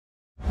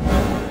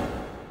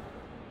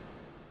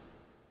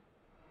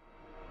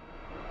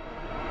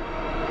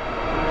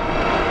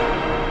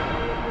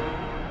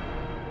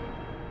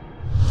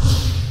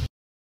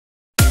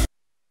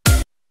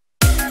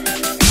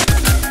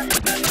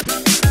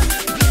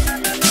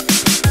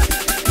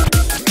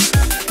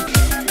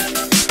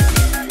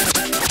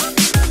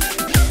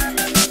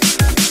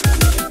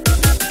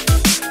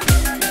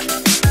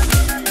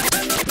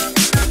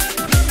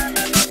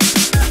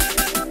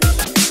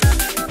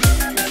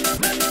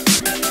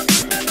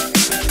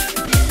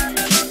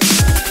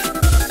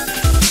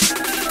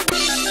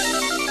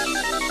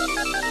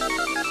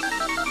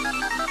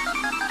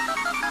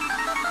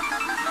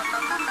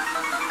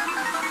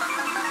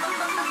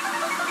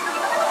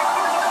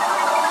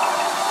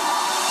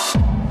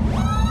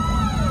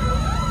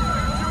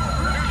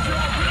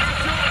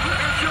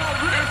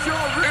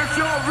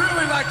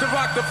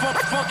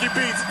funky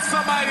beats.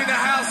 Somebody in the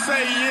house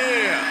say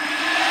yeah.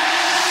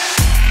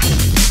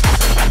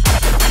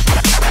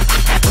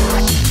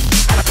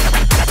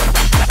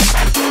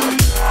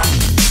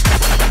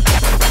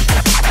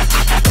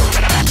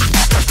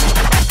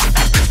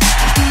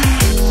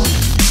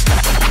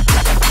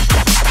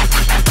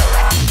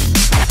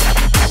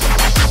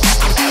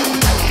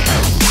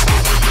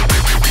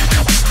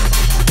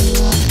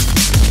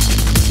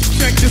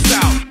 Check this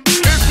out.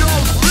 If you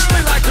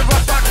really like to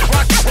rock the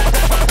funky, if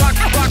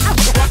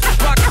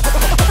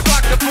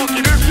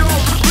you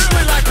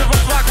really like to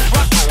rock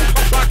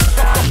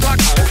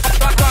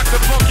the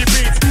funky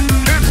beats,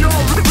 if you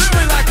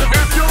really like to,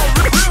 if you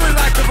really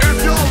like to, if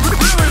you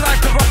really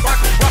like to rock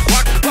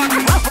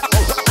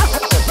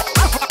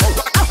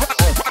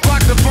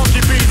the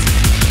funky beats.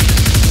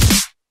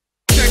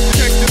 Check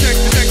this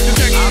out.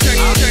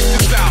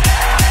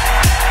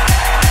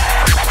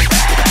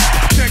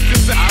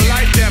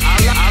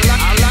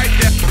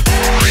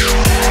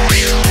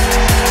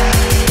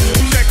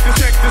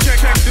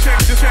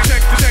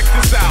 Check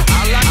this out. I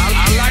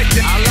like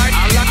that. I like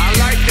that. Check this out. I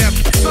like that.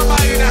 I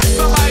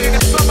like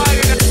that.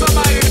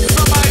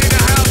 Somebody in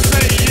the house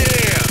say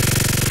yeah.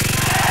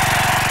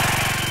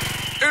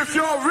 If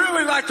y'all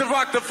really like to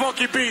rock the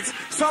funky beats,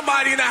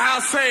 somebody in the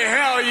house say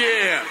hell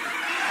yeah.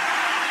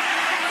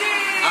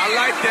 I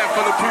like that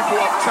for the people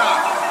up top.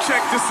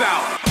 Check this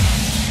out.